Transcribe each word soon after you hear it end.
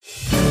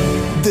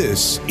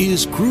This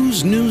is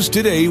Cruise News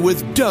Today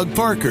with Doug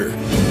Parker.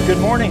 Good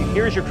morning.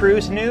 Here's your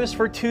cruise news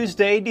for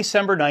Tuesday,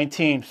 December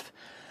 19th.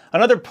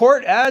 Another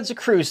port adds a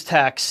cruise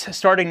tax.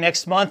 Starting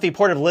next month, the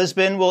Port of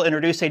Lisbon will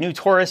introduce a new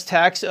tourist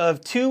tax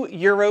of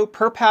 €2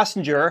 per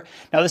passenger.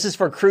 Now, this is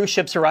for cruise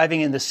ships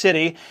arriving in the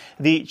city.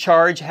 The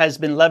charge has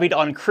been levied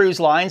on cruise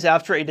lines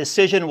after a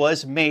decision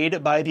was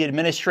made by the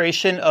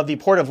administration of the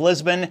Port of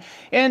Lisbon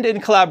and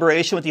in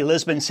collaboration with the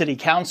Lisbon City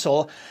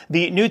Council.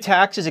 The new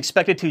tax is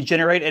expected to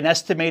generate an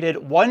estimated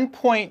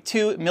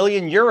 €1.2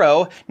 million.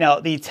 Now,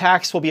 the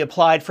tax will be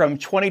applied from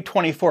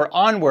 2024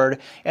 onward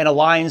and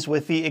aligns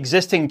with the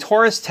existing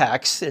tourist tax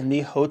in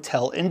the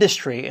hotel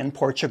industry in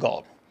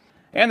Portugal.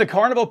 And the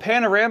Carnival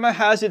Panorama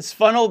has its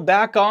funnel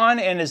back on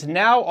and is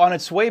now on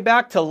its way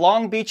back to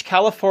Long Beach,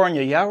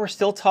 California. Yeah, we're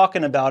still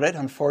talking about it,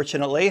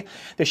 unfortunately.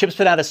 The ship's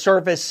been out of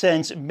service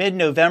since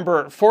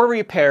mid-November for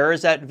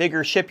repairs at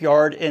Vigor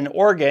Shipyard in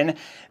Oregon.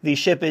 The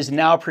ship is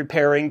now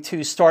preparing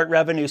to start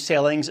revenue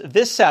sailings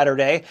this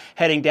Saturday,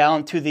 heading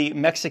down to the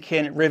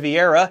Mexican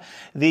Riviera,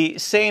 the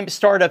same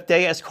startup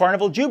day as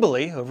Carnival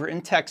Jubilee over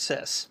in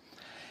Texas.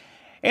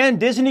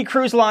 And Disney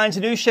Cruise Line's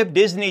new ship,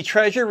 Disney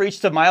Treasure,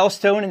 reached a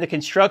milestone in the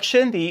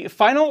construction. The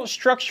final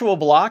structural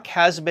block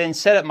has been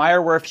set at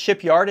Meyerwerft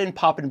Shipyard in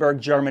Papenburg,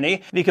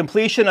 Germany. The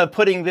completion of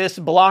putting this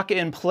block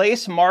in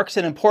place marks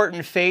an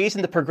important phase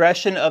in the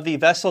progression of the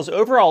vessel's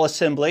overall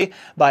assembly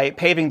by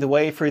paving the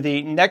way for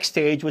the next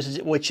stage,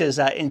 which is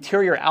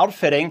interior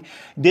outfitting.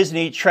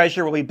 Disney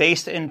Treasure will be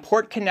based in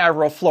Port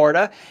Canaveral,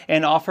 Florida,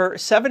 and offer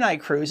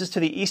 7-night cruises to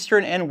the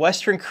Eastern and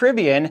Western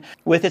Caribbean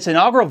with its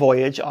inaugural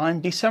voyage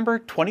on December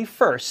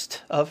 21st.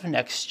 Of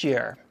next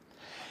year.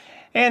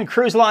 And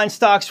cruise line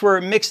stocks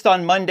were mixed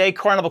on Monday.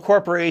 Carnival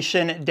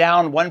Corporation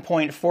down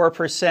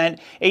 1.4%,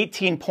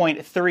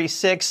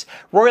 18.36.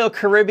 Royal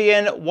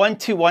Caribbean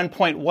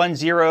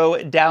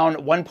 121.10, down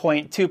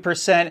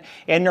 1.2%,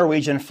 and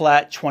Norwegian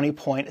flat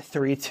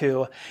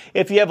 20.32.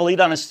 If you have a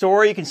lead on a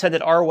story, you can send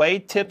it our way,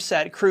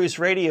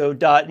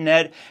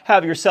 tips@cruiseradio.net.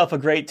 Have yourself a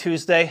great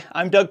Tuesday.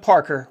 I'm Doug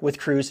Parker with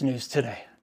Cruise News Today.